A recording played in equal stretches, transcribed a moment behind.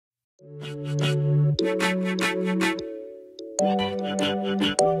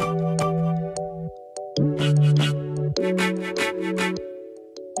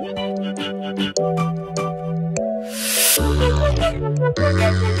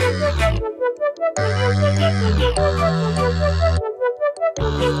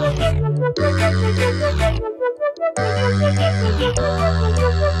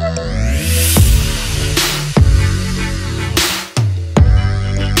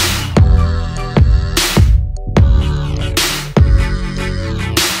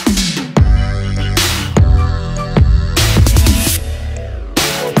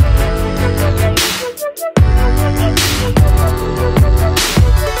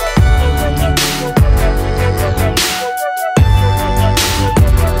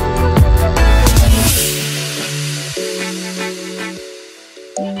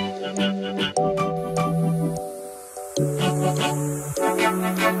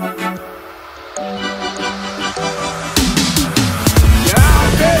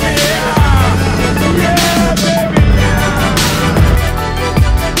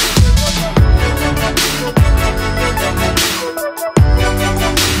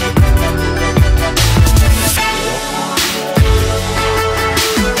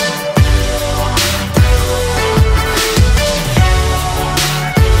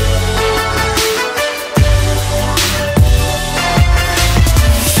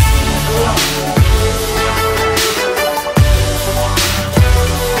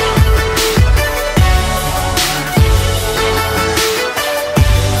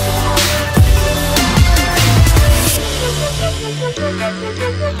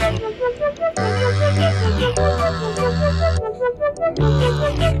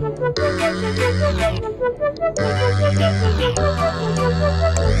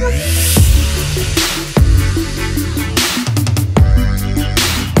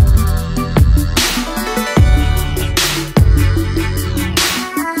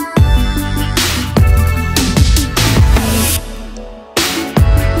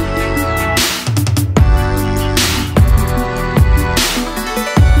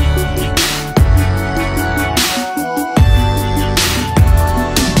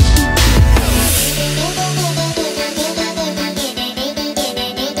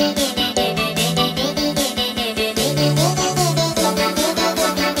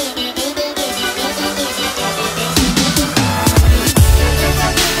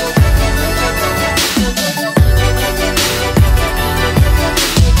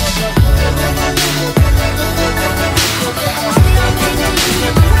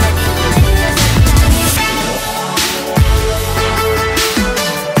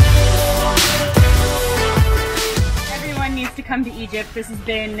Come to Egypt. This has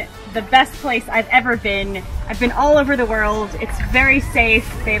been the best place I've ever been. I've been all over the world. It's very safe.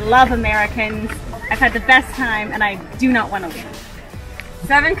 They love Americans. I've had the best time and I do not want to leave.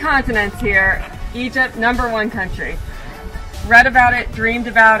 7 continents here. Egypt, #1 country. Read about it, dreamed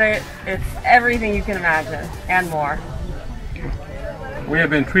about it. It's everything you can imagine and more. We have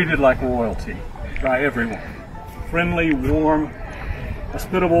been treated like royalty by everyone. Friendly, warm,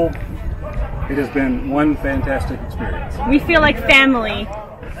 hospitable. It has been one fantastic experience. We feel like family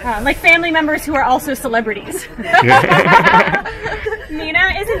members who are also celebrities.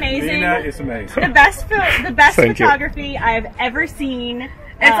 Mina is amazing. Mina is amazing. The best photography I've ever seen.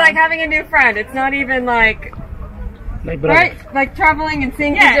 It's like having a new friend. It's not even like traveling and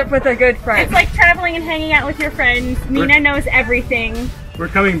seeing Egypt with a good friend. It's like traveling and hanging out with your friends. Mina knows everything. We're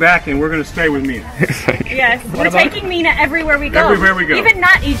coming back and we're going to stay with Mina. Yes, we're taking Mina everywhere we go. Everywhere we go. Even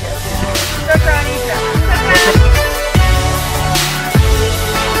not Egypt. So proud of Egypt.